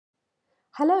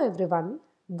Hello everyone,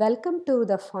 welcome to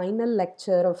the final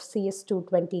lecture of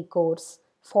CS220 course,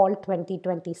 Fall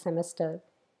 2020 semester.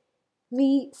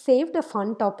 We saved a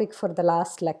fun topic for the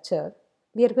last lecture.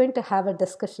 We are going to have a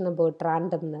discussion about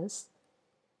randomness.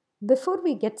 Before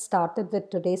we get started with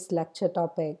today's lecture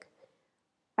topic,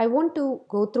 I want to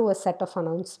go through a set of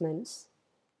announcements.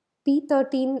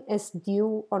 P13 is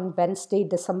due on Wednesday,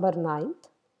 December 9th.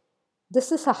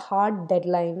 This is a hard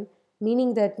deadline,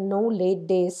 meaning that no late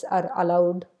days are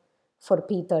allowed for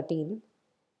P13.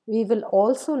 We will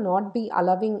also not be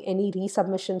allowing any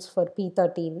resubmissions for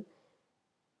P13,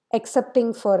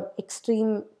 excepting for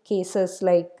extreme cases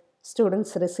like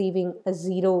students receiving a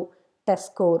zero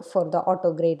test score for the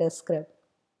autograder script.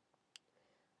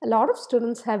 A lot of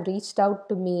students have reached out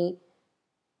to me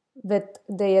with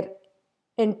their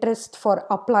interest for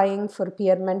applying for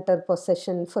peer mentor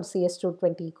position for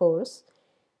CS220 course.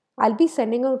 I'll be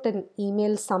sending out an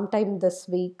email sometime this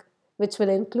week, which will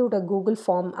include a Google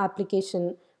Form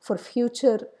application for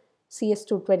future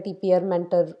CS220 peer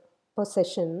mentor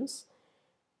positions.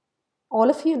 All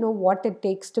of you know what it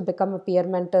takes to become a peer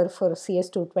mentor for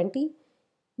CS220.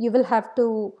 You will have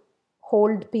to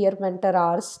hold peer mentor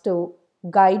hours to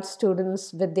guide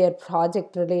students with their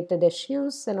project related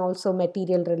issues and also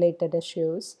material related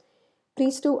issues.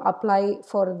 Please do apply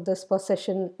for this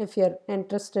position if you're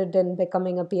interested in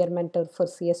becoming a peer mentor for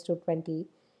CS220.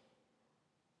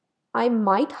 I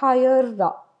might hire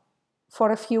for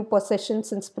a few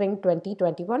positions in spring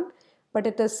 2021, but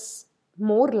it is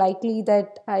more likely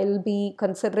that I'll be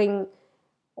considering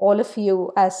all of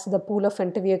you as the pool of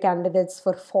interview candidates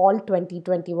for fall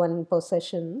 2021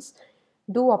 positions.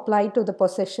 Do apply to the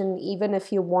position even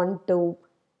if you want to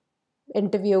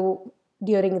interview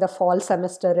during the fall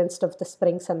semester instead of the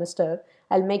spring semester.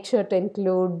 I'll make sure to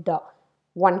include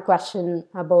one question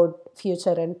about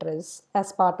future interests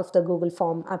as part of the Google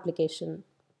Form application.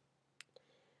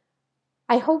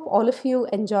 I hope all of you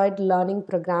enjoyed learning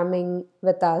programming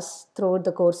with us throughout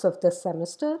the course of this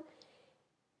semester.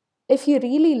 If you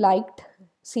really liked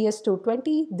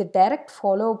CS220, the direct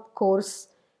follow-up course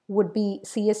would be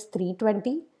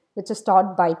CS320, which is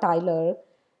taught by Tyler.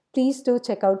 Please do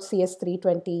check out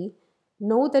CS320.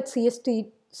 Know that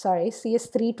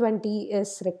CS320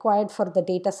 is required for the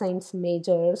data science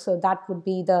major, so that would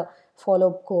be the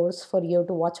follow-up course for you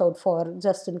to watch out for,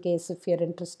 just in case if you're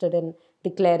interested in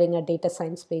declaring a data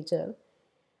science major.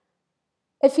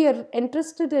 If you're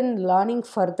interested in learning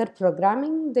further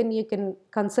programming, then you can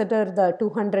consider the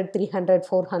 200, 300,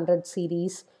 400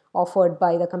 series offered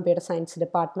by the computer science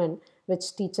department,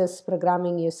 which teaches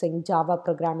programming using Java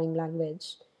programming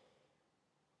language.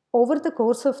 Over the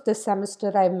course of this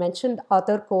semester, I've mentioned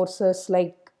other courses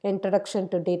like Introduction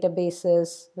to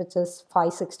Databases, which is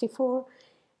 564,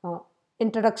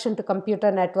 Introduction to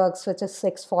Computer Networks, which is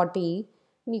 640.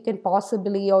 You can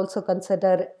possibly also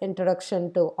consider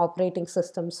Introduction to Operating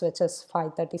Systems, which is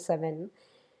 537.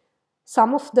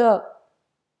 Some of the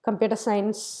computer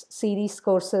science series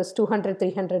courses, 200,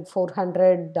 300,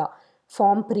 400,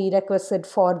 form prerequisite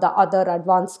for the other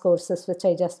advanced courses, which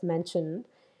I just mentioned.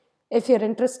 If you're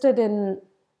interested in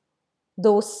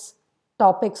those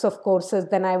topics of courses,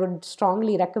 then I would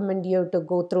strongly recommend you to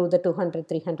go through the 200,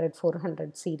 300,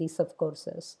 400 series of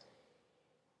courses.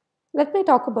 Let me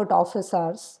talk about office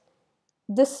hours.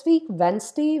 This week,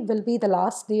 Wednesday, will be the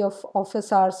last day of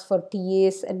office hours for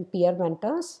TAs and peer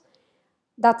mentors.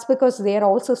 That's because they are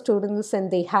also students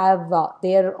and they have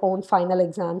their own final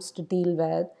exams to deal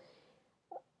with.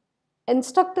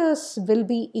 Instructors will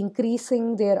be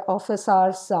increasing their office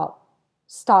hours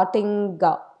starting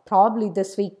probably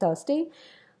this week, Thursday.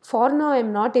 For now,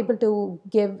 I'm not able to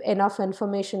give enough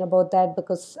information about that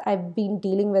because I've been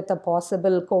dealing with a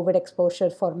possible COVID exposure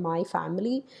for my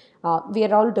family. We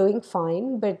are all doing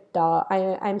fine, but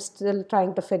I'm still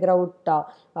trying to figure out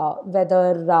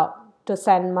whether to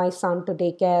send my son to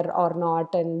daycare or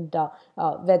not, and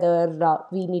whether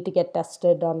we need to get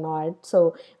tested or not.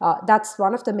 So that's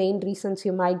one of the main reasons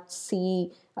you might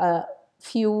see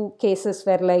few cases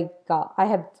where I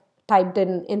have typed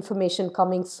in information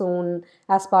coming soon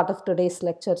as part of today's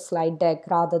lecture slide deck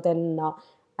rather than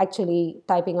actually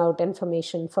typing out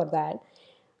information for that.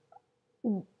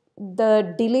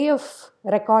 The delay of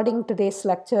recording today's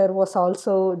lecture was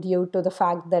also due to the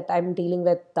fact that I'm dealing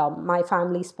with my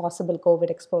family's possible COVID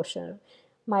exposure.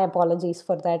 My apologies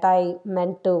for that. I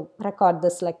meant to record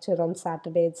this lecture on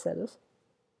Saturday itself.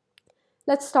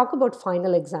 Let's talk about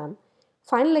final exam.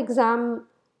 Final exam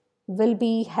will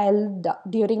be held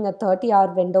during a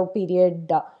 30-hour window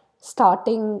period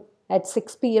starting at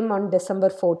 6 p.m. on December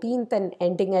 14th and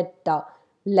ending at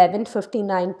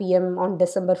 11:59 p.m. on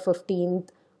December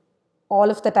 15th all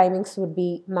of the timings would be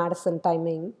Madison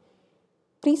timing.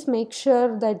 Please make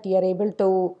sure that you're able to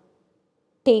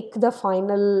take the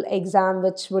final exam,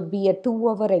 which would be a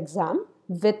 2-hour exam,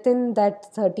 within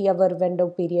that 30-hour window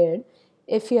period.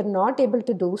 If you're not able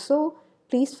to do so,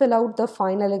 please fill out the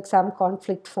final exam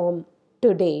conflict form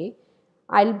today.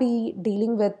 I'll be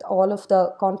dealing with all of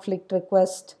the conflict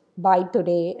requests by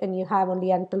today, and you have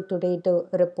only until today to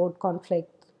report conflict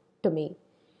to me.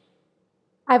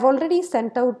 I've already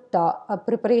sent out a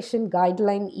preparation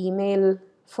guideline email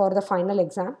for the final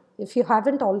exam. If you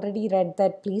haven't already read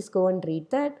that, please go and read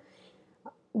that.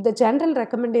 The general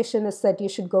recommendation is that you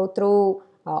should go through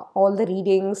all the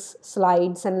readings,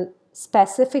 slides, and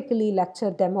specifically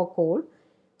lecture demo code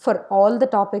for all the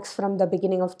topics from the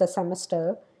beginning of the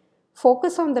semester.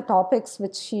 Focus on the topics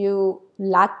which you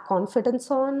lack confidence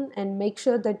on and make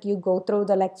sure that you go through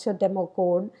the lecture demo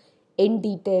code in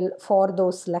detail for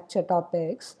those lecture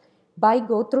topics. By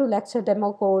go through lecture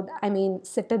demo code, I mean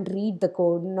sit and read the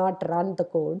code, not run the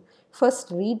code.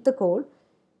 First read the code,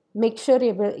 make sure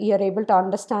you're able to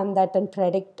understand that and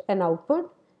predict an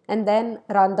output, and then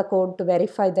run the code to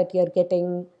verify that you're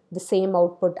getting the same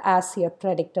output as your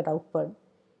predicted output.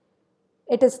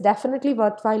 It is definitely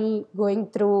worthwhile going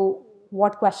through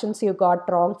what questions you got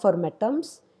wrong for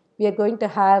midterms. We are going to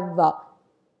have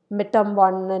midterm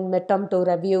 1 and midterm 2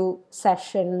 review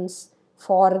sections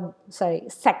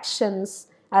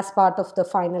as part of the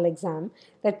final exam.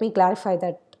 Let me clarify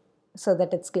that so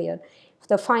that it's clear.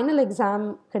 The final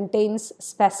exam contains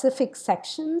specific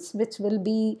sections which will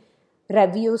be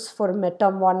reviews for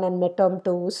midterm 1 and midterm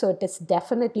 2, so it is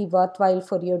definitely worthwhile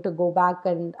for you to go back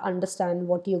and understand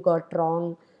what you got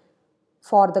wrong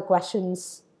for the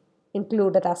questions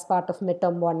included as part of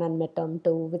midterm 1 and midterm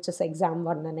 2, which is exam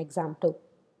 1 and exam 2.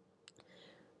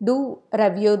 Do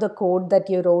review the code that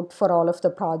you wrote for all of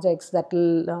the projects. That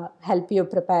will help you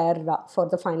prepare for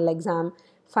the final exam.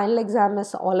 Final exam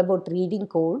is all about reading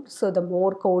code, so the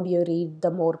more code you read,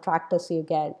 the more practice you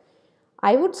get.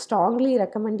 I would strongly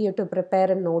recommend you to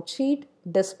prepare a note sheet.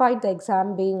 Despite the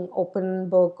exam being open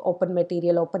book, open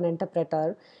material, open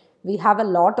interpreter, we have a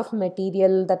lot of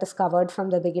material that is covered from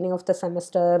the beginning of the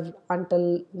semester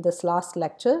until this last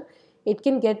lecture. It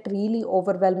can get really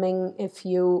overwhelming if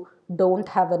you don't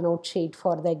have a note sheet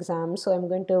for the exam. So I'm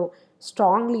going to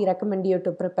strongly recommend you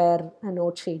to prepare a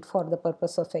note sheet for the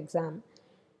purpose of exam.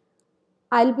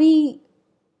 I'll be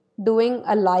doing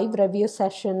a live review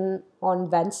session on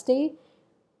Wednesday.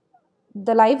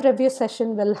 The live review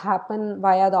session will happen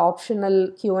via the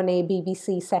optional Q&A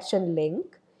BBC session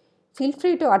link. Feel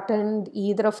free to attend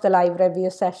either of the live review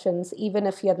sessions. Even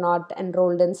if you're not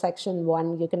enrolled in section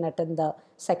 1, you can attend the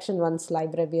section 1's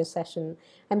live review session.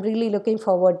 I'm really looking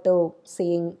forward to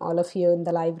seeing all of you in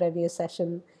the live review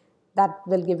session. That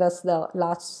will give us the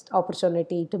last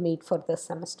opportunity to meet for this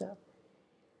semester.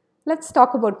 Let's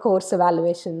talk about course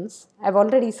evaluations. I've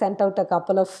already sent out a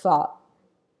couple of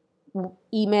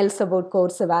emails about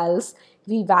course evals.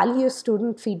 We value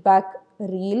student feedback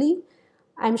really.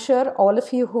 I'm sure all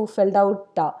of you who filled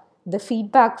out the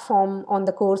feedback form on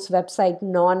the course website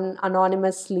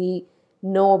anonymously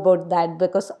know about that,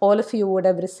 because all of you would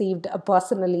have received a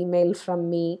personal email from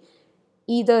me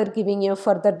either giving you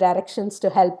further directions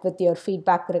to help with your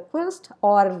feedback request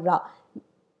or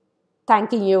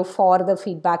thanking you for the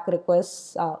feedback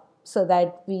requests so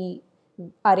that we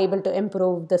are able to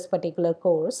improve this particular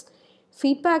course.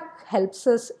 Feedback helps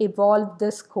us evolve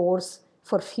this course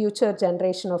for future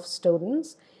generation of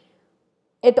students.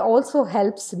 It also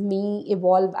helps me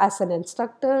evolve as an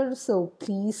instructor, so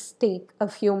please take a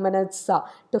few minutes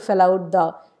to fill out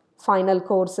the final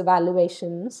course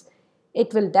evaluations.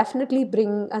 It will definitely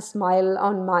bring a smile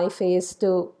on my face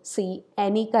to see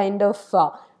any kind of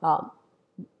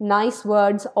nice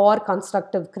words or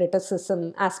constructive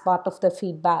criticism as part of the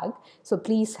feedback. So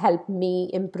please help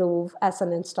me improve as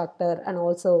an instructor and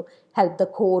also help the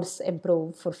course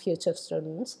improve for future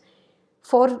students.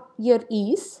 For your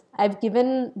ease, I've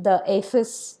given the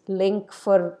AFIS link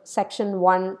for section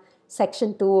 1,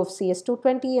 section 2 of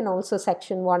CS220 and also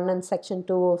section 1 and section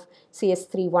 2 of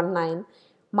CS319.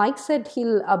 Mike said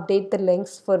he'll update the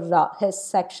links for his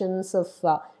sections of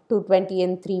 220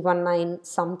 and 319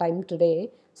 sometime today.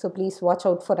 So please watch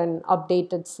out for an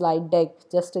updated slide deck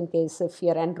just in case if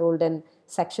you're enrolled in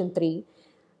section 3.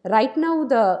 Right now,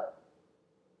 the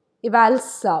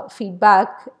evals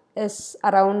feedback is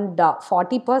around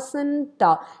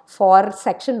 40% for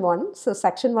section 1. So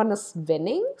section 1 is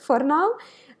winning for now.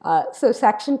 So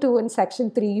section 2 and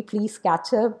section 3, please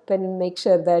catch up and make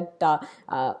sure that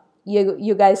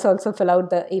you guys also fill out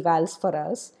the evals for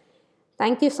us.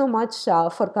 Thank you so much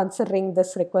for considering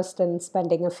this request and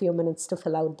spending a few minutes to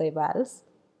fill out the evals.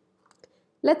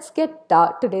 Let's get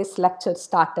today's lecture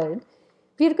started.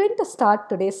 We're going to start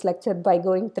today's lecture by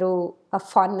going through a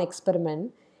fun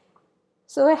experiment.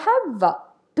 So I have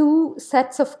two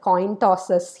sets of coin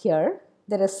tosses here.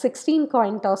 There are 16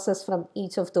 coin tosses from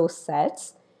each of those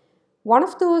sets. One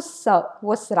of those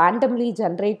was randomly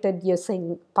generated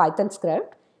using Python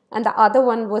script, and the other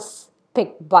one was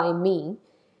picked by me.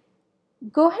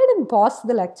 Go ahead and pause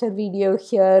the lecture video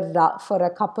here for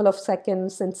a couple of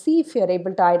seconds and see if you're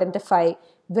able to identify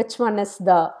which one is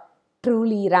the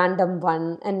truly random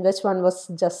one and which one was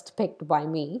just picked by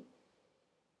me.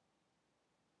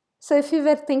 So if you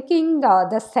were thinking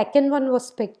the second one was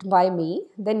picked by me,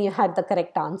 then you had the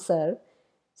correct answer.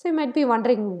 So you might be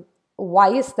wondering, why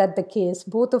is that the case?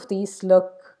 Both of these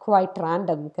look quite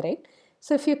random, correct?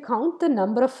 So if you count the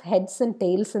number of heads and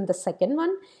tails in the second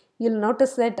one, you'll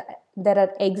notice that there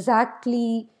are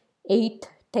exactly 8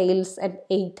 tails and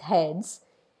 8 heads.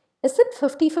 Is it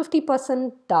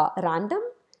 50-50% random?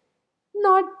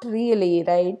 Not really,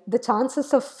 right? The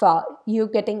chances of you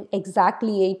getting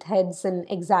exactly 8 heads and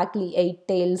exactly 8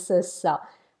 tails is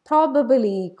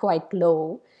probably quite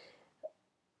low.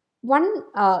 One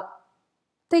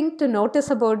thing to notice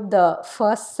about the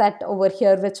first set over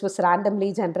here, which was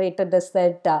randomly generated, is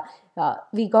that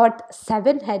we got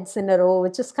 7 heads in a row,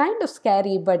 which is kind of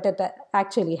scary, but it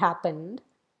actually happened.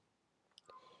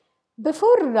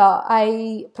 Before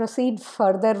I proceed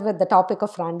further with the topic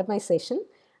of randomization,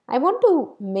 I want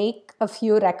to make a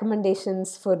few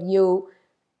recommendations for you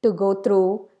to go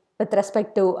through with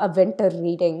respect to a winter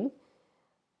reading.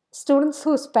 Students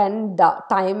who spend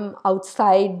time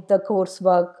outside the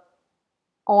coursework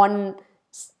on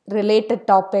related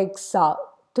topics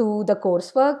to the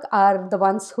coursework are the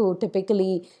ones who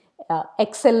typically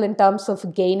excel in terms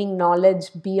of gaining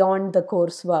knowledge beyond the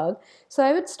coursework. So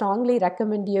I would strongly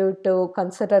recommend you to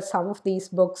consider some of these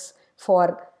books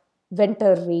for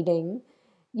winter reading.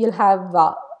 You'll have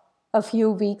a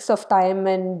few weeks of time,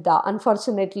 and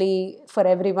unfortunately for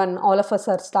everyone, all of us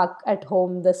are stuck at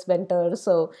home this winter.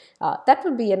 So that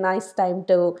would be a nice time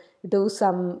to do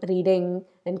some reading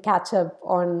and catch up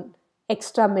on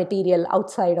extra material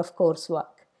outside of coursework.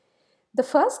 The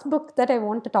first book that I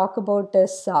want to talk about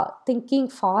is Thinking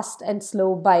Fast and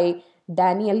Slow by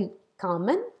Daniel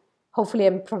Kahneman. Hopefully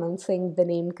I'm pronouncing the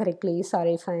name correctly.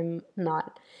 Sorry if I'm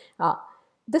not.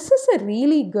 This is a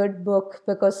really good book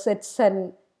because it's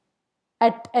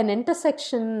at an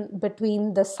intersection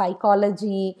between the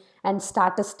psychology and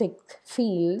statistic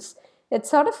fields. It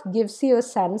sort of gives you a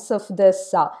sense of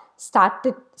this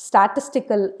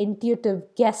statistical intuitive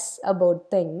guess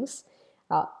about things.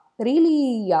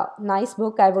 Really nice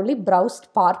book. I've only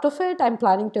browsed part of it. I'm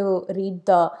planning to read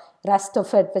the rest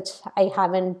of it, which I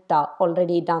haven't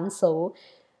already done so.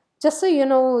 Just so you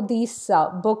know, these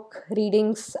book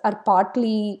readings are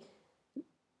partly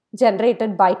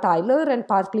generated by Tyler and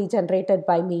partly generated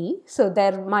by me. So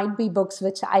there might be books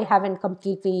which I haven't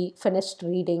completely finished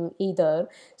reading either.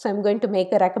 So I'm going to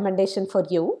make a recommendation for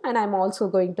you, and I'm also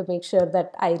going to make sure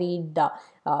that I read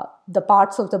the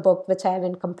parts of the book which I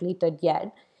haven't completed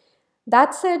yet.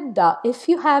 That said, if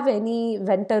you have any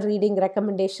winter reading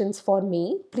recommendations for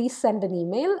me, please send an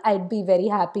email. I'd be very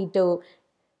happy to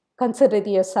consider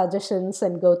your suggestions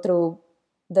and go through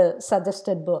the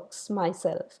suggested books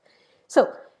myself.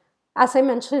 So, as I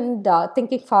mentioned,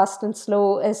 Thinking Fast and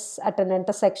Slow is at an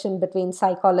intersection between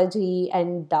psychology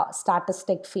and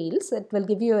statistic fields. It will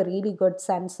give you a really good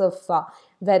sense of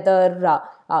whether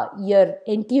your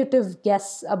intuitive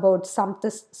guess about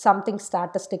something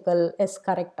statistical is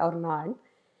correct or not.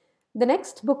 The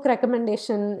next book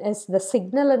recommendation is The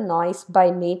Signal and Noise by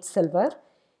Nate Silver.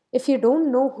 If you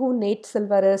don't know who Nate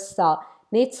Silver is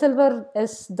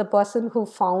the person who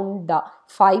found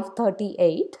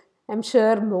 538. I'm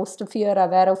sure most of you are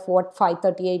aware of what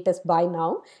 538 is by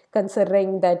now,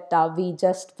 considering that we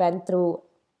just went through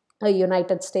a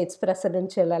United States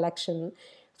presidential election.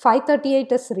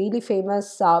 538 is really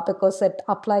famous because it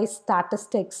applies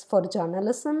statistics for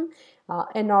journalism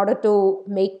in order to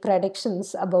make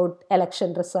predictions about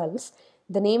election results.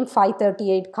 The name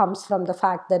 538 comes from the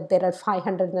fact that there are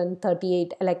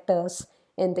 538 electors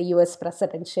in the US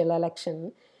presidential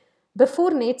election.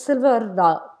 Before Nate Silver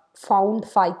found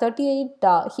 538,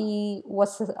 he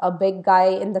was a big guy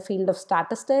in the field of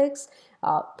statistics.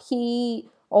 He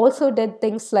also did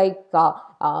things like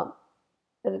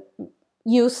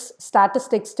use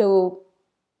statistics to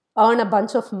earn a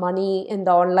bunch of money in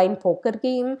the online poker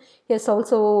game. He has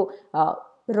also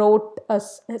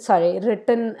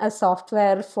written a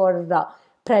software for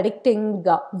predicting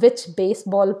which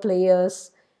baseball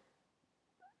players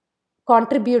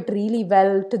contribute really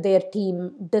well to their team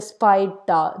despite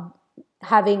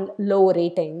having low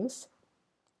ratings.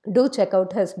 Do check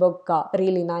out his book,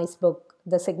 really nice book,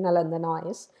 The Signal and the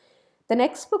Noise. The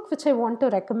next book which I want to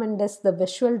recommend is The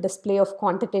Visual Display of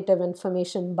Quantitative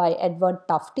Information by Edward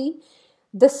Tufte.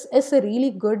 This is a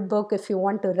really good book if you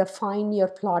want to refine your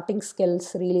plotting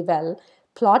skills really well.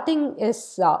 Plotting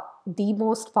is the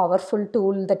most powerful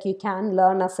tool that you can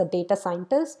learn as a data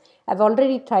scientist. I've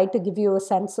already tried to give you a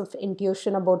sense of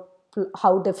intuition about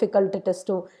how difficult it is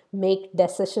to make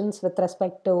decisions with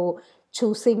respect to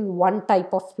choosing one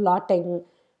type of plotting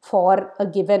for a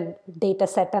given data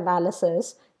set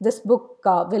analysis. This book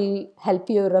will help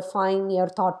you refine your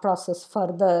thought process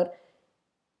further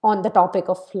on the topic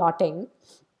of plotting.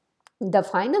 The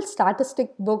final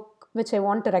statistic book which I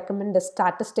want to recommend is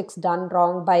Statistics Done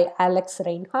Wrong by Alex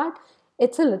Reinhardt.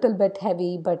 It's a little bit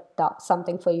heavy, but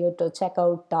something for you to check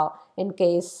out in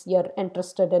case you're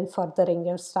interested in furthering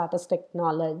your statistic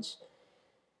knowledge.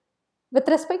 With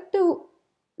respect to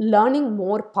learning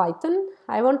more Python,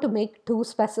 I want to make two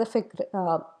specific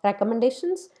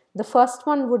recommendations. The first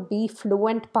one would be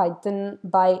Fluent Python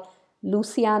by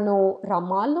Luciano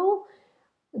Ramallo.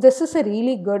 This is a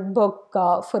really good book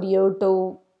for you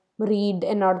to read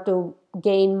in order to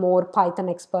gain more Python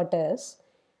expertise.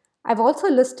 I've also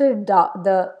listed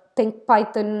the Think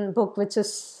Python book, which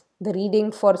is the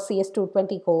reading for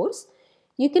CS220 course.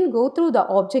 You can go through the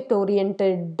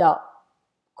object-oriented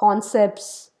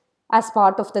concepts as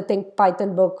part of the Think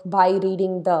Python book by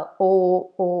reading the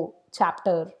OO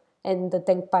chapter in the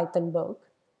Think Python book.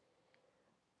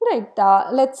 Right,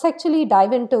 let's actually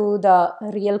dive into the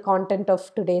real content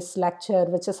of today's lecture,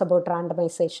 which is about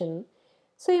randomization.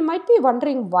 So you might be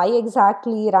wondering why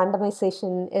exactly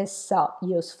randomization is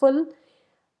useful.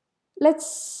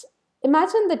 Let's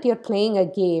imagine that you're playing a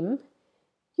game.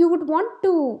 You would want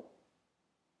to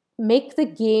make the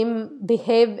game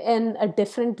behave in a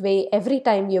different way every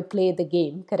time you play the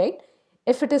game, correct?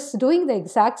 If it is doing the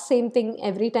exact same thing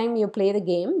every time you play the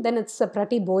game, then it's a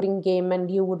pretty boring game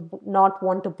and you would not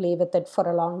want to play with it for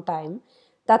a long time.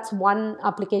 That's one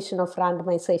application of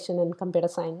randomization in computer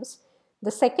science. The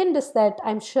second is that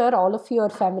I'm sure all of you are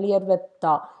familiar with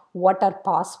what are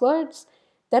passwords.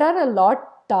 There are a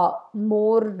lot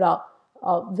more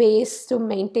ways to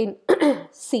maintain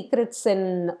secrets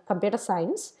in computer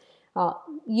science.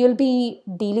 You'll be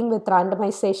dealing with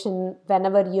randomization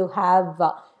whenever you have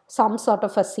some sort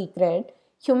of a secret.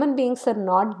 Human beings are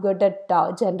not good at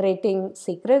generating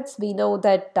secrets. We know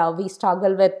that we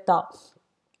struggle with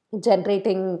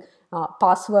generating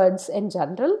passwords in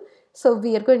general. So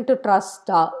we are going to trust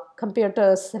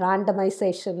computers'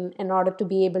 randomization in order to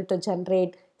be able to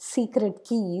generate secret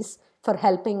keys for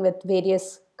helping with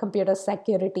various computer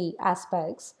security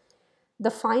aspects. The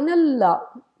final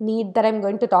need that I'm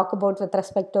going to talk about with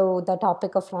respect to the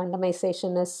topic of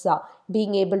randomization is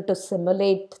being able to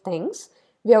simulate things.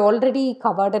 We have already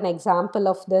covered an example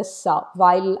of this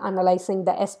while analyzing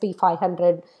the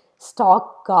SP500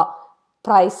 stock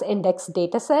price index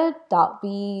dataset.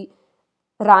 We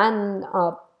ran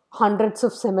hundreds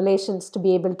of simulations to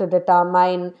be able to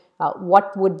determine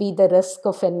what would be the risk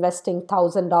of investing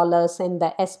 $1,000 in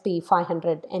the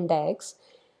SP500 index.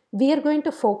 We are going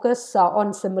to focus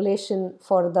on simulation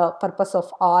for the purpose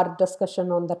of our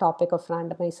discussion on the topic of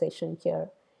randomization here.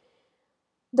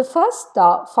 The first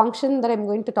function that I'm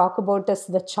going to talk about is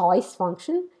the choice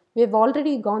function. We've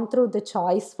already gone through the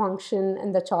choice function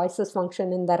and the choices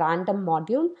function in the random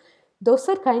module. Those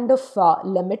are kind of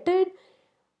limited.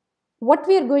 What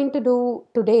we are going to do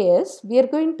today is we are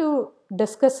going to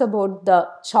discuss about the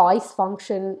choice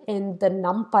function in the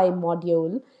NumPy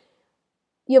module.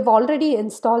 You've already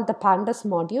installed the pandas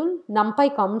module.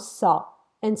 NumPy comes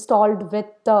installed with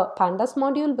the pandas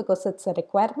module because it's a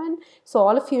requirement. So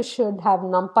all of you should have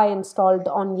NumPy installed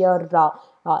on your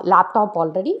laptop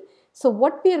already. So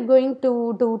what we are going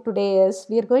to do today is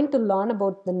we are going to learn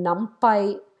about the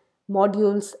NumPy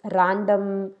module's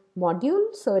random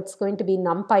module. So it's going to be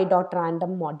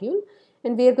numpy.random module.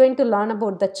 And we are going to learn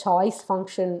about the choice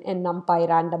function in NumPy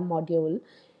random module.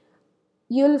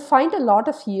 You'll find a lot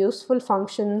of useful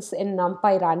functions in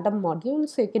NumPy random module.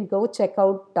 So you can go check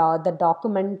out the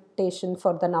documentation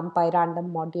for the NumPy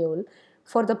random module.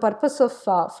 For the purpose of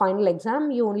final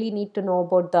exam, you only need to know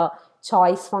about the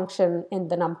choice function in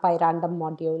the NumPy random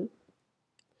module.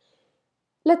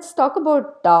 Let's talk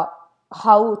about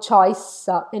how choice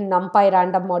in NumPy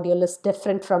random module is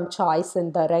different from choice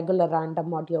in the regular random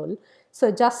module. So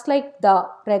just like the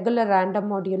regular random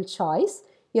module choice,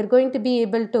 you're going to be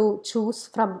able to choose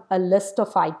from a list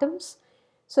of items.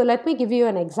 So let me give you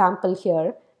an example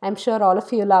here. I'm sure all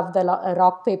of you love the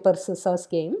rock, paper, scissors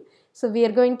game. So we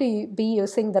are going to be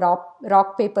using the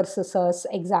rock paper, scissors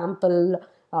example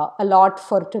a lot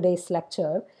for today's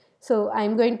lecture. So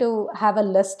I'm going to have a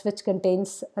list which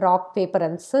contains rock, paper,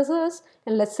 and scissors.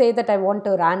 And let's say that I want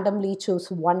to randomly choose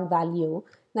one value.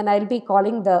 Then I'll be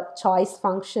calling the choice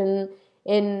function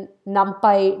in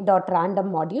numpy.random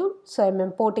module. So I'm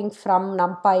importing from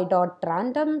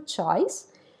numpy.random choice.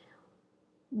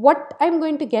 What I'm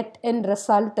going to get in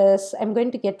result is I'm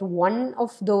going to get one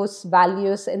of those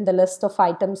values in the list of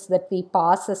items that we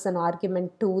pass as an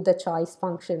argument to the choice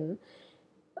function.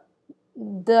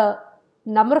 The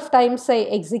number of times I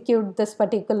execute this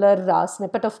particular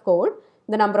snippet of code,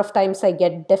 the number of times I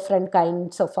get different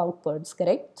kinds of outputs,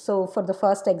 correct? So for the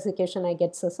first execution, I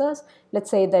get scissors. Let's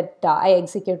say that I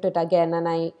execute it again and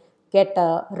I get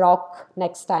a rock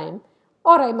next time,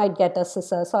 or I might get a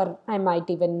scissors, or I might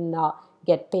even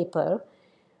get paper.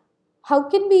 How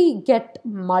can we get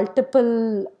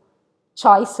multiple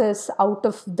choices out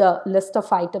of the list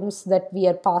of items that we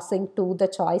are passing to the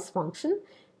choice function?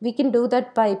 We can do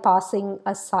that by passing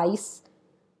a size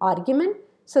argument.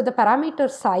 So the parameter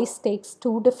size takes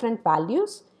two different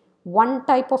values. One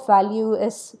type of value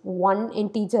is one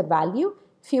integer value.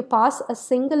 If you pass a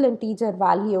single integer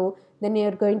value, then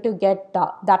you're going to get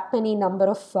that many number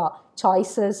of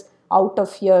choices out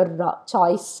of your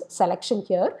choice selection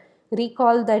here.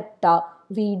 Recall that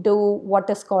we do what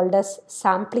is called as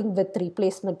sampling with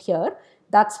replacement here.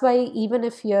 That's why even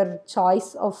if your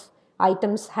choice of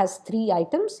items has 3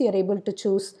 items, you're able to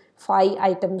choose 5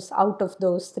 items out of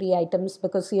those 3 items,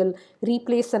 because you'll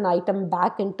replace an item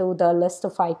back into the list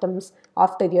of items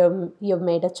after you've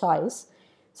made a choice.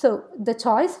 So the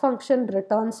choice function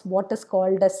returns what is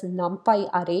called as numpy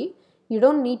array. You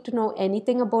don't need to know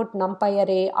anything about numpy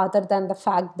array other than the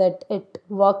fact that it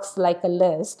works like a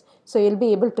list. So you'll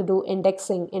be able to do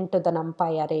indexing into the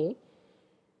numpy array.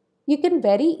 You can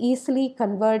very easily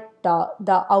convert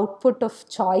the output of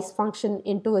choice function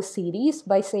into a series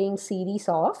by saying series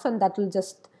of, and that will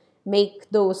just make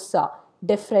those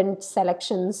different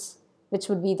selections, which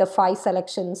would be the 5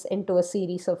 selections, into a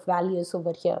series of values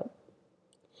over here.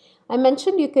 I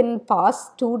mentioned you can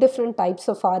pass 2 different types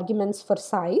of arguments for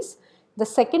size. The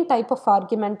second type of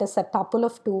argument is a tuple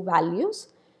of 2 values.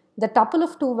 The tuple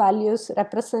of 2 values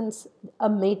represents a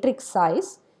matrix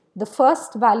size. The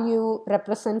first value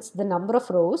represents the number of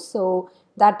rows, so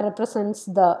that represents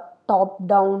the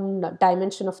top-down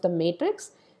dimension of the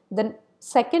matrix. The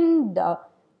second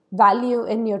value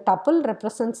in your tuple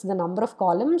represents the number of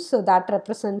columns, so that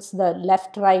represents the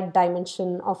left-right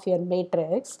dimension of your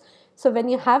matrix. So when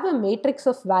you have a matrix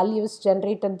of values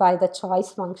generated by the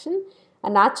choice function, a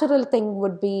natural thing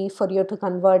would be for you to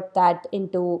convert that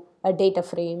into a data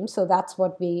frame. So that's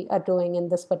what we are doing in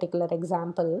this particular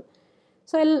example.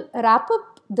 So I'll wrap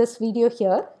up this video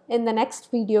here. In the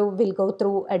next video, we'll go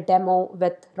through a demo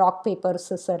with rock, paper,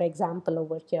 scissors example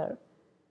over here.